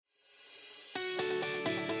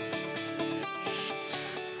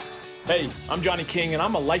Hey, I'm Johnny King, and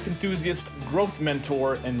I'm a life enthusiast, growth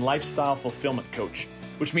mentor, and lifestyle fulfillment coach,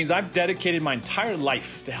 which means I've dedicated my entire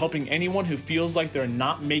life to helping anyone who feels like they're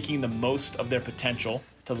not making the most of their potential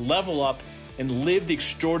to level up and live the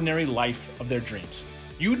extraordinary life of their dreams.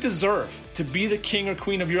 You deserve to be the king or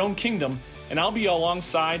queen of your own kingdom, and I'll be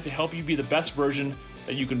alongside to help you be the best version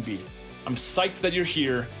that you can be. I'm psyched that you're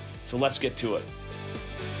here, so let's get to it.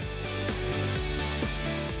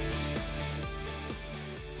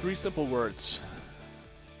 3 simple words.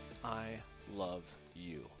 I love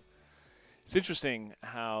you. It's interesting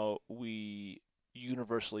how we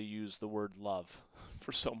universally use the word love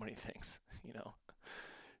for so many things. You know,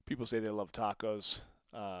 people say they love tacos.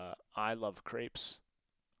 I love crepes.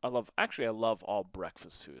 I love all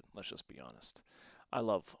breakfast food. Let's just be honest. I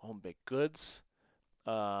love home-baked goods.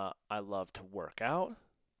 I love to work out.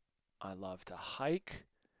 I love to hike.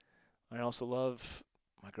 I also love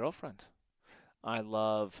my girlfriend. I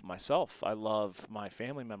love myself. I love my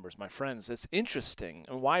family members, my friends. It's interesting.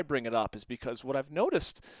 And why I bring it up is because what I've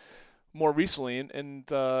noticed more recently, and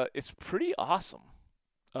it's pretty awesome,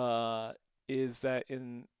 is that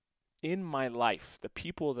in my life, the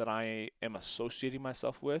people that I am associating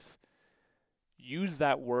myself with use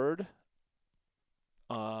that word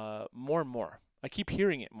more and more. I keep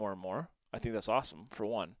hearing it more and more. I think that's awesome, for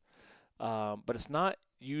one. But it's not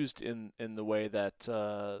used in the way that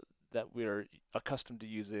we're accustomed to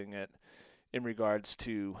using it in regards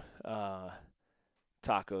to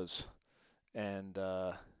tacos and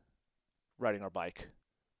riding our bike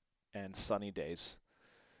and sunny days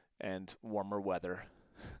and warmer weather.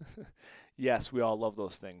 Yes, we all love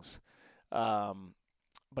those things.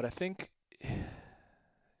 But I think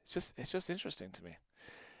it's just interesting to me.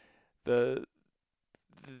 The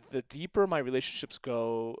deeper my relationships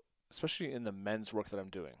go, especially in the men's work that I'm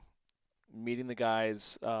doing, meeting the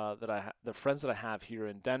guys the friends that I have here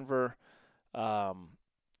in Denver,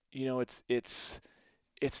 it's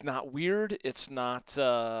not weird. It's not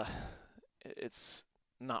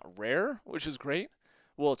rare, which is great.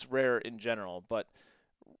 Well, it's rare in general, but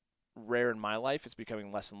rare in my life. It's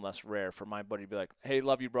becoming less and less rare for my buddy to be like, "Hey,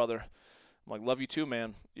 love you, brother." I'm like, "Love you too,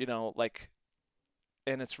 man."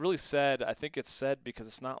 And it's really said. I think it's said because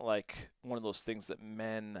it's not like one of those things that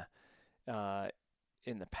men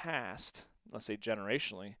in the past, let's say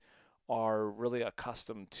generationally, are really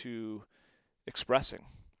accustomed to expressing.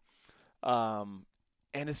 And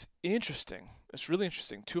it's interesting. It's really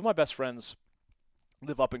interesting. 2 of my best friends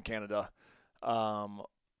live up in Canada,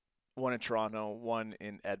 one in Toronto, one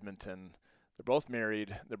in Edmonton. They're both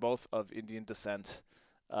married. They're both of Indian descent.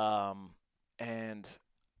 And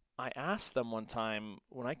I asked them one time,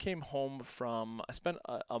 when I came home I spent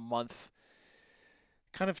a month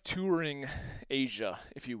kind of touring Asia,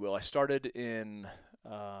 if you will. I started in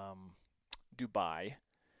Dubai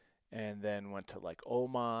and then went to like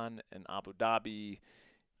Oman and Abu Dhabi,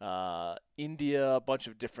 India, a bunch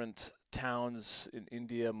of different towns in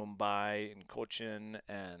India, Mumbai and Cochin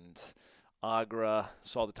and Agra,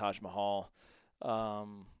 saw the Taj Mahal,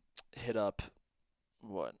 hit up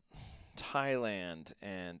Thailand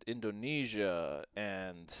and Indonesia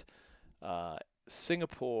and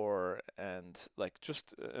Singapore, and like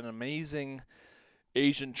just an amazing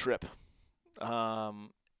Asian trip. But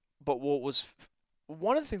what was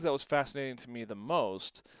one of the things that was fascinating to me the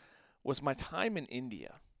most was my time in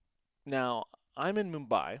India. Now, I'm in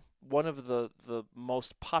Mumbai, one of the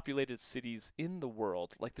most populated cities in the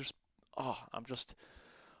world. Like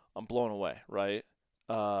I'm blown away, right?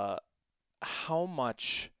 How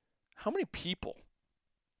many people,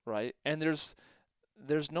 right? And there's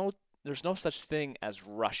no such thing as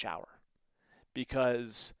rush hour,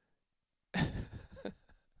 because at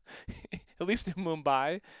least in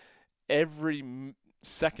Mumbai, every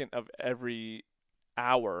second of every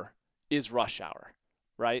hour is rush hour,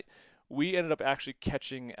 right? We ended up actually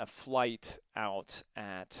catching a flight out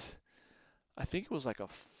at, I think it was like a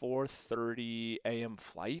 4:30 a.m.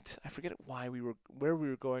 flight. I forget where we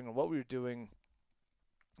were going or what we were doing.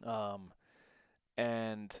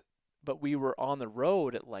 But we were on the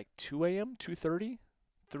road at like 2 a.m., 2:30,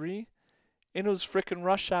 3, and it was freaking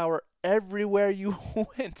rush hour everywhere you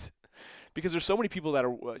went, because there's so many people that are,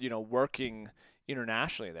 working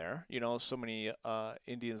internationally there. So many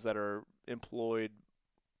Indians that are employed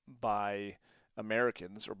by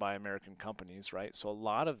Americans or by American companies, right? So a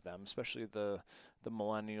lot of them, especially the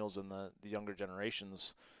millennials and the younger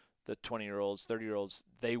generations, the 20-year-olds, 30-year-olds,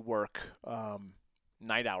 they work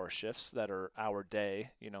night hour shifts that are hour day,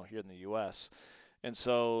 here in the U.S. And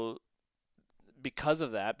so because of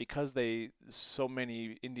that, because so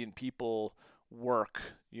many Indian people work,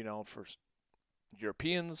 for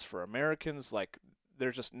Europeans, for Americans, like there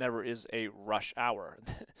just never is a rush hour.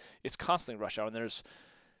 It's constantly rush hour, and there's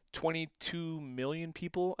 22 million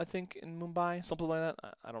people, I think, in Mumbai, something like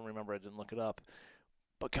that. I don't remember. I didn't look it up.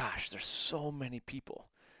 But gosh, there's so many people.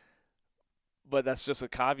 But that's just a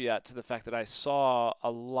caveat to the fact that I saw a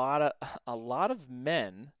lot of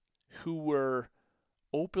men who were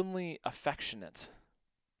openly affectionate,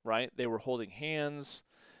 right? They were holding hands,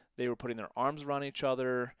 they were putting their arms around each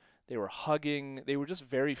other, they were hugging, they were just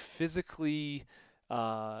very physically,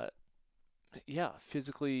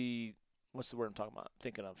 physically, what's the word I'm talking about?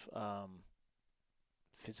 Thinking of,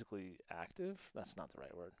 physically active? That's not the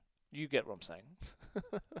right word. You get what I'm saying.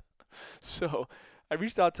 So I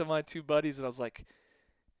reached out to my two buddies and I was like,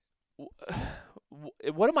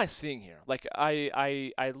 what am I seeing here? Like,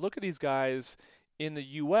 I look at these guys in the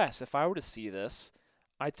U.S. If I were to see this,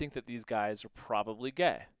 I think that these guys are probably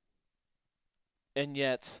gay. And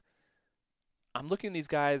yet, I'm looking at these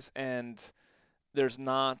guys and there's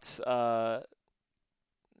not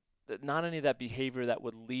any of that behavior that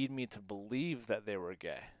would lead me to believe that they were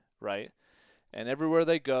gay, right? And everywhere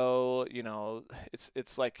they go,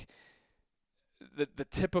 it's like the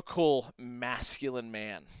typical masculine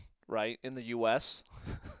man, right? In the U.S.,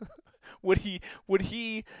 would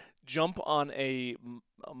he jump on a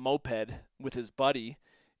moped with his buddy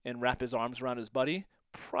and wrap his arms around his buddy?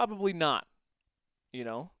 Probably not.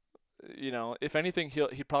 If anything,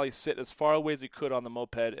 he'd probably sit as far away as he could on the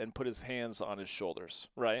moped and put his hands on his shoulders,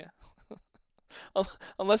 right?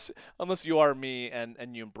 Unless you are me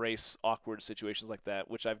and you embrace awkward situations like that,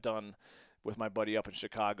 which I've done with my buddy up in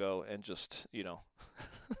Chicago, and just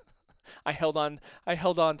I held on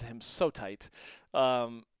to him so tight.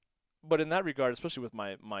 But in that regard, especially with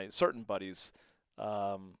my certain buddies,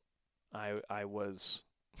 I was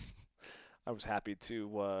happy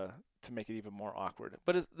to make it even more awkward.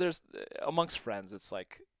 But there's amongst friends, it's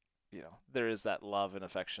like there is that love and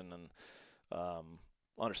affection and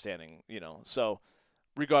understanding, so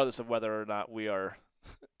regardless of whether or not we are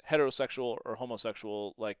heterosexual or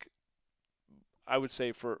homosexual, like I would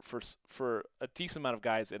say for a decent amount of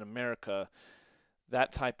guys in America,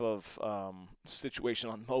 that type of situation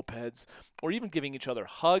on mopeds, or even giving each other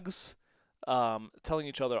hugs, telling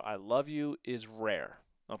each other I love you, is rare.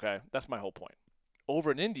 Okay, that's my whole point.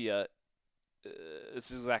 Over in India, it's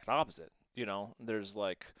the exact opposite. There's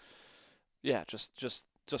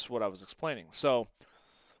just what I was explaining. So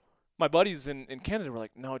my buddies in Canada were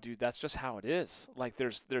like, no, dude, that's just how it is. Like,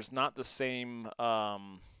 there's not the same.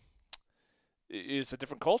 It's a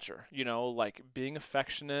different culture, like being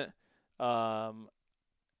affectionate. In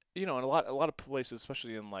a lot of places,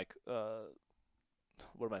 especially in like,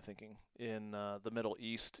 what am I thinking? In the Middle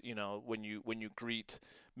East, when you greet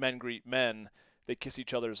men, they kiss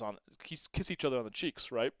each other on the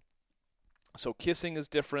cheeks, right? So kissing is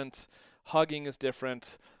different, hugging is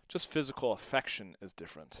different, just physical affection is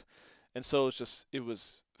different. And so it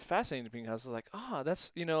was fascinating to me because I was like,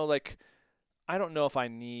 that's, I don't know if I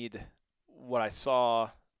need what I saw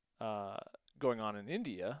going on in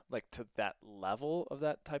India, like to that level of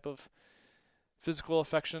that type of physical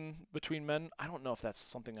affection between men. I don't know if that's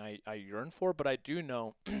something I yearn for, but I do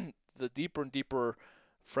know the deeper and deeper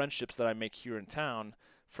friendships that I make here in town.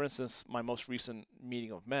 For instance, my most recent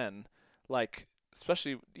meeting of men, like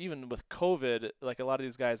especially even with COVID, like a lot of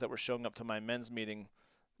these guys that were showing up to my men's meeting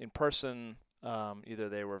in person, either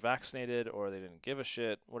they were vaccinated or they didn't give a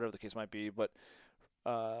shit, whatever the case might be. But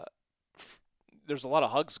there's a lot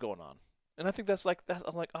of hugs going on, and I think that's I'm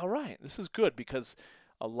like, all right, this is good, because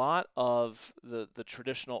a lot of the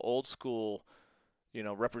traditional old school,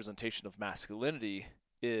 representation of masculinity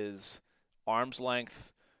is arm's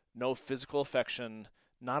length, no physical affection,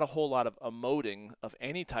 not a whole lot of emoting of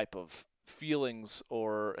any type of feelings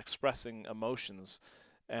or expressing emotions.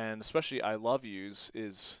 And especially I love yous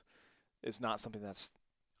is not something that's,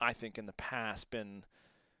 I think, in the past been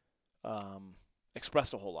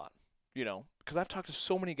expressed a whole lot, because I've talked to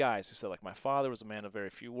so many guys who said, like, my father was a man of very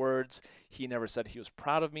few words. He never said he was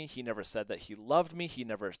proud of me. He never said that he loved me. He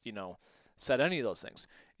never, said any of those things.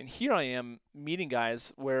 And here I am meeting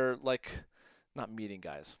guys where, like, not meeting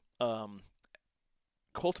guys,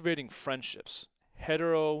 cultivating friendships,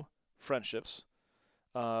 hetero friendships,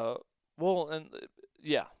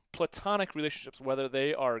 platonic relationships, whether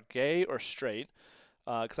they are gay or straight,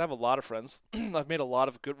 because I have a lot of friends. I've made a lot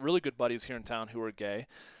of really good buddies here in town who are gay,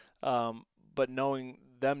 but knowing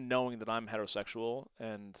that I'm heterosexual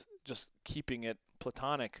and just keeping it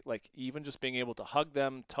platonic, like even just being able to hug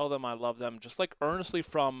them, tell them I love them, just like earnestly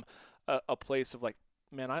from a place of like,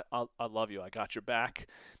 man, I love you. I got your back.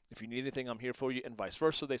 If you need anything, I'm here for you, and vice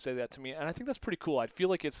versa. They say that to me, and I think that's pretty cool. I feel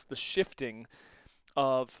like it's the shifting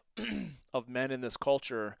of of men in this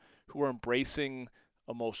culture who are embracing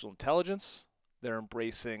emotional intelligence. They're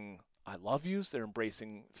embracing I love yous. They're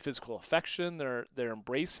embracing physical affection. They're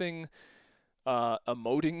embracing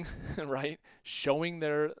emoting, right? Showing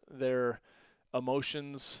their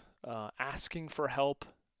emotions, asking for help,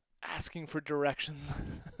 asking for directions,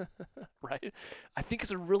 right? I think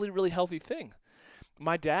it's a really, really healthy thing.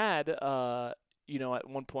 My dad, at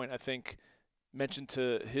one point, I think, mentioned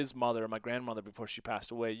to his mother, my grandmother, before she passed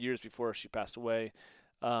away, years before she passed away,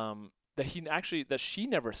 that she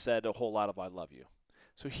never said a whole lot of "I love you."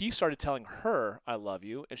 So he started telling her "I love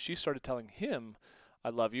you," and she started telling him "I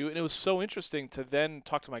love you." And it was so interesting to then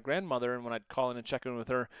talk to my grandmother, and when I'd call in and check in with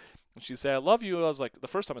her, and she'd say "I love you," I was like, the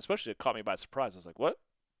first time especially, it caught me by surprise. I was like, "What?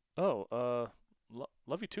 Oh,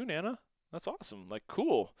 love you too, Nana. That's awesome. Like,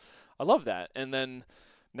 cool. I love that." And then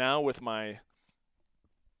now with my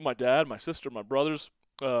dad, my sister, my brothers,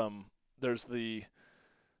 there's the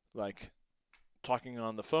like talking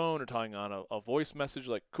on the phone or talking on a voice message,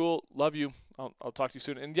 like, cool, love you. I'll talk to you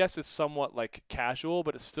soon. And yes, it's somewhat like casual,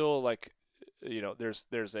 but it's still like, there's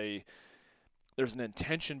an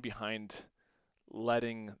intention behind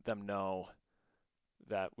letting them know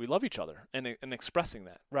that we love each other and expressing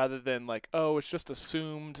that rather than like, oh, it's just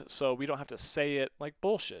assumed, so we don't have to say it. Like,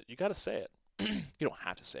 bullshit. You got to say it. You don't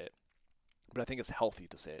have to say it, but I think it's healthy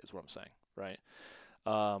to say it, is what I'm saying, right?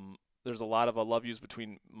 There's a lot of I love yous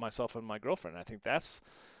between myself and my girlfriend. I think that's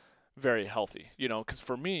very healthy, because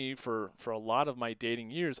for me, for a lot of my dating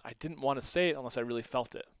years, I didn't want to say it unless I really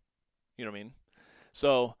felt it. You know what I mean?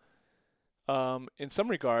 So, in some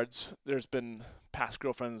regards, there's been past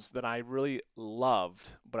girlfriends that I really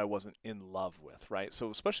loved, but I wasn't in love with, right? So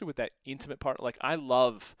especially with that intimate part, like, I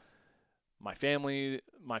love my family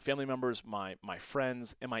members, my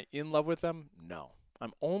friends. Am I in love with them? No.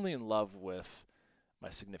 I'm only in love with my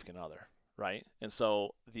significant other, right? And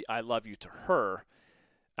so the I love you to her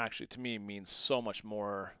actually to me means so much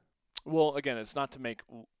more. Well, again, it's not to make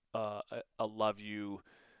a love you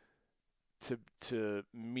to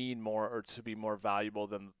mean more or to be more valuable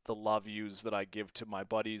than the love yous that I give to my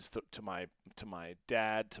buddies, to my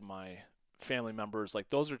dad, to my family members. Like,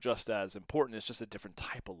 those are just as important. It's just a different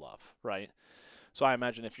type of love, right? So I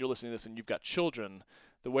imagine if you're listening to this and you've got children,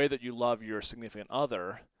 the way that you love your significant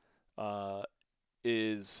other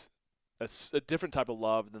is a different type of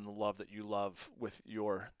love than the love that you love with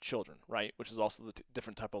your children, right? Which is also the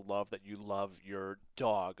different type of love that you love your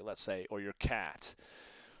dog, let's say, or your cat,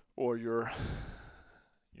 or your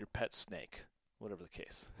pet snake, whatever the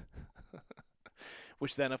case.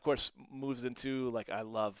 Which then, of course, moves into, like, I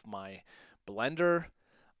love my blender.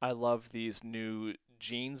 I love these new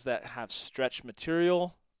jeans that have stretch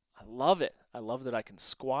material. I love it. I love that I can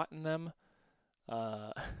squat in them.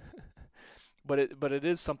 But it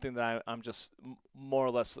is something that I'm just more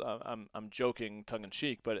or less I'm joking tongue in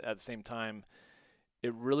cheek, but at the same time,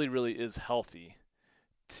 it really, really is healthy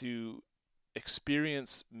to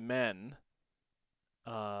experience men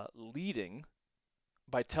leading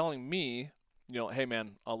by telling me, hey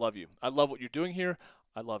man, I love you. I love what you're doing here.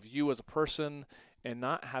 I love you as a person, and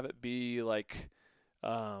not have it be like,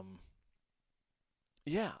 I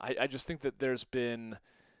just think that there's been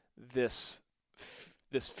this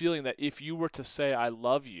feeling that if you were to say I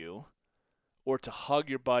love you, or to hug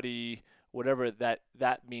your buddy, whatever, that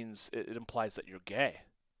means it implies that you're gay,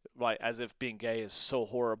 right? As if being gay is so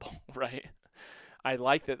horrible, right? I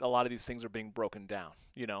like that a lot of these things are being broken down.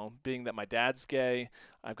 Being that my dad's gay,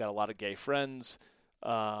 I've got a lot of gay friends.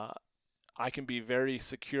 I can be very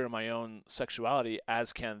secure in my own sexuality,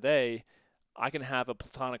 as can they. I can have a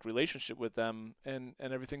platonic relationship with them, and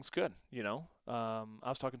everything's good. I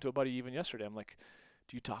was talking to a buddy even yesterday. I'm like,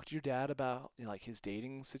 do you talk to your dad about like his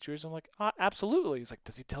dating situation? I'm like, absolutely. He's like,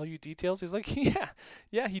 does he tell you details? He's like,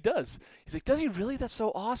 yeah, he does. He's like, does he really? That's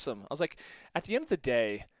so awesome. I was like, at the end of the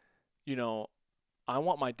day, I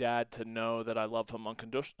want my dad to know that I love him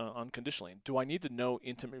unconditionally. Do I need to know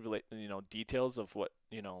intimate details of what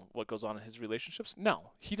goes on in his relationships?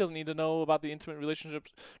 No, he doesn't need to know about the intimate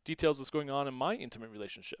relationships details that's going on in my intimate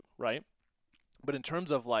relationship, right? But in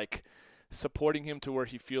terms of like supporting him to where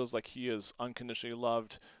he feels like he is unconditionally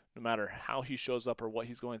loved, no matter how he shows up or what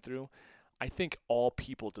he's going through, I think all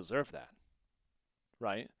people deserve that,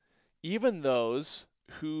 right? Even those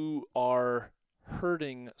who are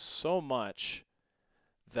hurting so much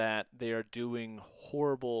that they are doing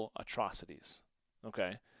horrible atrocities.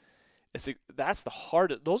 Okay, those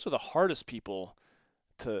are the hardest people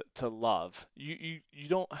to love. You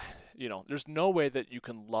don't, there's no way that you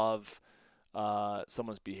can love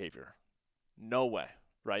someone's behavior. No way,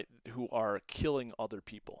 right? Who are killing other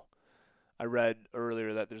people. I read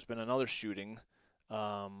earlier that there's been another shooting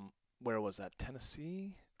Where was that?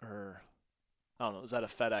 Tennessee? Or, I don't know. It was at a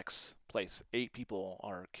FedEx place. 8 people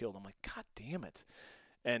are killed. I'm like, God damn it.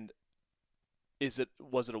 And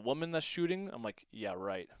was it a woman that's shooting? I'm like, yeah,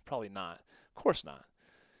 right. Probably not. Of course not.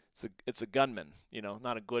 It's a gunman,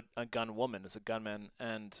 not a gun woman. It's a gunman.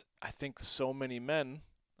 And I think so many men,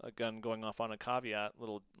 again, going off on a caveat,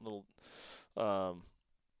 little um,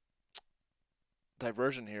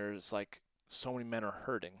 diversion here, is like so many men are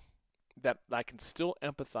hurting that I can still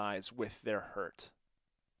empathize with their hurt.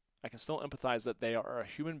 I can still empathize that they are a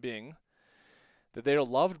human being, that they are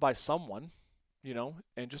loved by someone,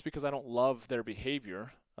 and just because I don't love their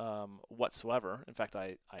behavior whatsoever, in fact,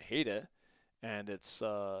 I hate it, and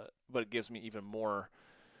but it gives me even more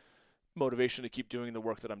motivation to keep doing the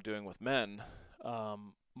work that I'm doing with men.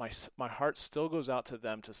 My heart still goes out to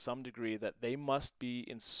them to some degree, that they must be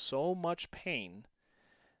in so much pain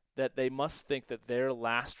that they must think that their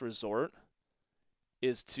last resort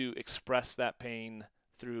is to express that pain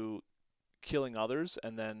through killing others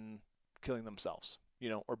and then killing themselves,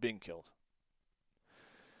 or being killed.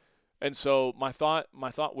 And so my thought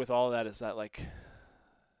with all that is that, like,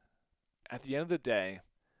 at the end of the day,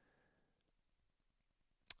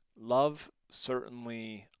 love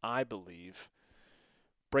certainly, I believe,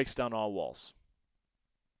 breaks down all walls.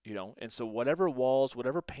 And so whatever walls,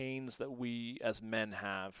 whatever pains that we as men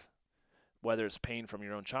have, whether it's pain from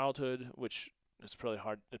your own childhood, which it's pretty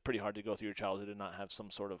hard to go through your childhood and not have some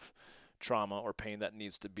sort of trauma or pain that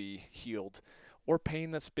needs to be healed, or pain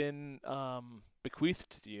that's been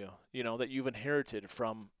bequeathed to you, that you've inherited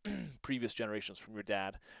from previous generations, from your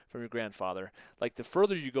dad, from your grandfather. Like, the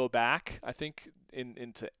further you go back, I think,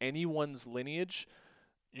 into anyone's lineage,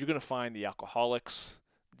 you're going to find the alcoholics,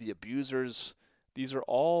 the abusers. These are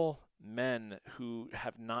all men who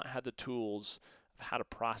have not had the tools of how to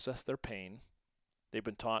process their pain. They've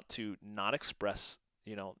been taught to not express,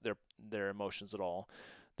 their emotions at all,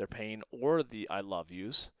 their pain or the I love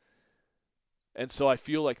yous. And so I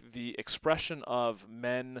feel like the expression of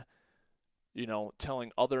men,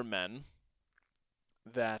 telling other men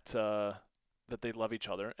that that they love each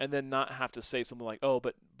other, and then not have to say something like, "Oh,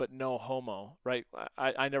 but no homo," right?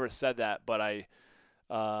 I never said that, but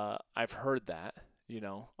I've heard that,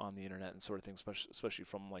 on the internet and sort of things, especially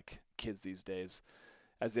from like kids these days,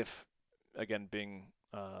 as if, again, being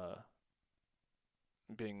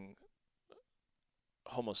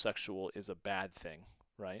homosexual is a bad thing,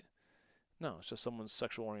 right? No, it's just someone's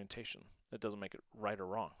sexual orientation. That doesn't make it right or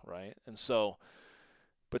wrong, right? And so,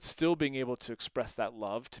 but still being able to express that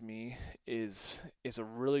love, to me, is a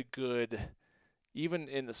really good,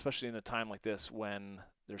 especially in a time like this when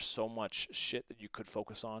there's so much shit that you could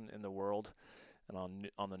focus on in the world and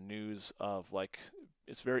on the news, of like,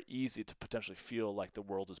 it's very easy to potentially feel like the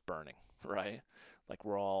world is burning, right? Like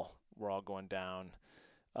we're all going down.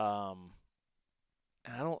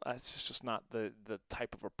 And it's just not the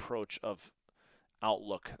type of approach of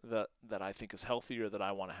outlook that I think is healthy or that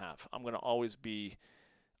I want to have. I'm going to always be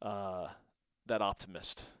that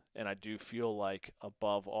optimist, and I do feel like,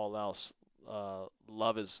 above all else,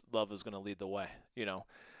 love is going to lead the way,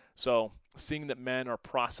 So seeing that men are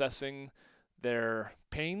processing their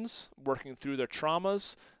pains, working through their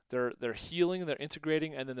traumas, they're healing, they're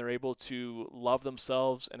integrating, and then they're able to love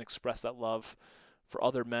themselves and express that love for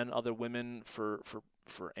other men, other women, for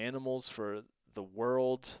animals, for the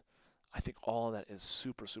world. I think all of that is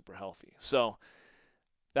super, super healthy. So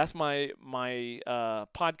that's my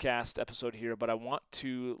podcast episode here, but I want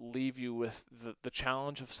to leave you with the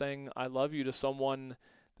challenge of saying I love you to someone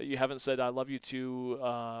that you haven't said I love you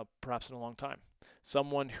to perhaps in a long time.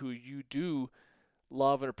 Someone who you do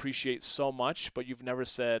love and appreciate so much, but you've never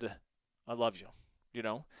said I love you,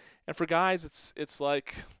 And for guys, it's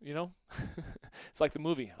like, it's like the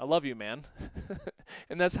movie, I love you, man.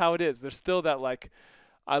 And that's how it is. There's still that, like,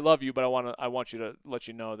 I love you, but I want you to let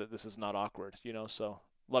you know that this is not awkward, so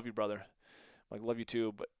love you, brother. Like, love you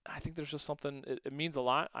too. But I think there's just something, it means a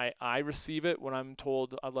lot. I receive it when I'm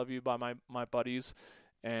told I love you by my buddies,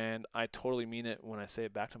 and I totally mean it when I say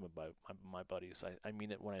it back to my buddies. I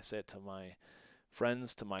mean it when I say it to my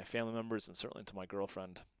friends, to my family members, and certainly to my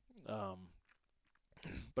girlfriend.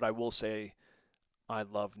 But I will say I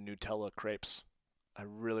love Nutella crepes. I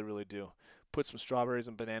really, really do. Put some strawberries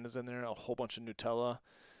and bananas in there, a whole bunch of Nutella,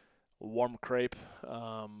 a warm crepe.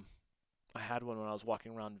 I had one when I was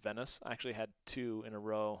walking around Venice. I actually had 2 in a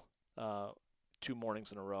row, 2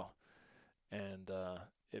 mornings in a row, and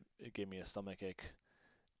it gave me a stomach ache.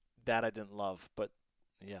 That I didn't love, but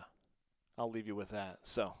yeah, I'll leave you with that.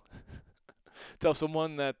 So tell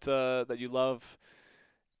someone that you love,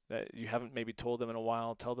 that you haven't maybe told them in a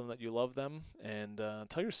while. Tell them that you love them, and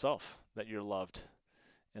tell yourself that you're loved.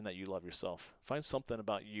 and that you love yourself. Find something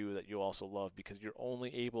about you that you also love, because you're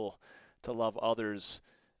only able to love others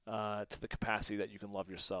to the capacity that you can love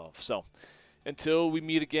yourself. So until we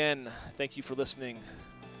meet again, thank you for listening.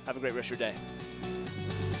 Have a great rest of your day.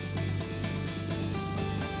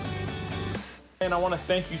 And I want to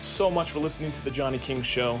thank you so much for listening to The Johnny King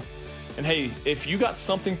Show. And hey, if you got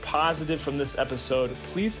something positive from this episode,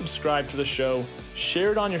 please subscribe to the show,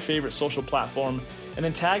 share it on your favorite social platform, and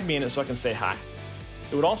then tag me in it so I can say hi.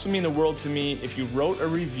 It would also mean the world to me if you wrote a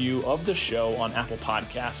review of the show on Apple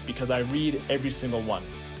Podcasts, because I read every single one.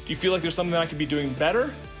 Do you feel like there's something I could be doing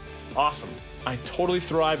better? Awesome. I totally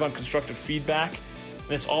thrive on constructive feedback,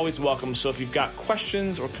 and it's always welcome. So if you've got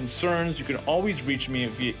questions or concerns, you can always reach me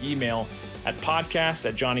via email at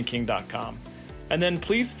podcast@johnnyking.com. And then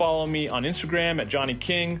please follow me on Instagram at Johnny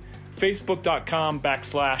King,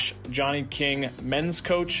 Facebook.com/Johnny King Men's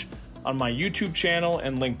Coach, on my YouTube channel,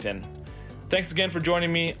 and LinkedIn. Thanks again for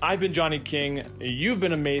joining me. I've been Johnny King. You've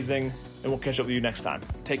been amazing, and we'll catch up with you next time.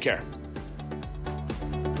 Take care.